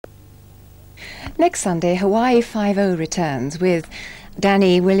Next Sunday, Hawaii 5-0 returns with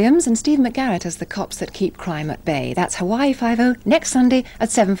Danny Williams and Steve McGarrett as the cops that keep crime at bay. That's Hawaii 5-0 next Sunday at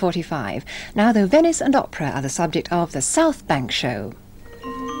 7:45. Now, though, Venice and opera are the subject of the South Bank Show.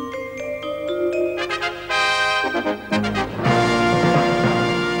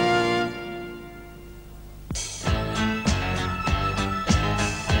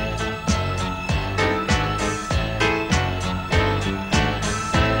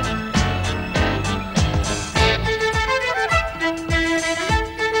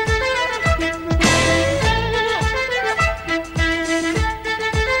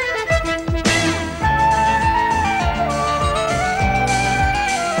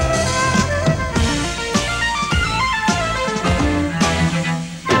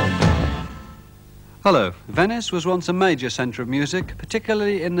 Hello. Venice was once a major centre of music,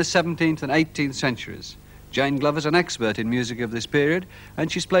 particularly in the 17th and 18th centuries. Jane Glover's an expert in music of this period,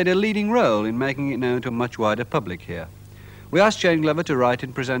 and she's played a leading role in making it known to a much wider public here. We asked Jane Glover to write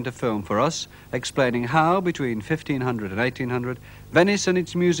and present a film for us, explaining how, between 1500 and 1800, Venice and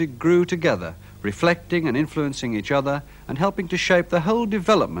its music grew together, reflecting and influencing each other, and helping to shape the whole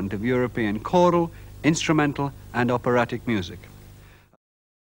development of European choral, instrumental, and operatic music.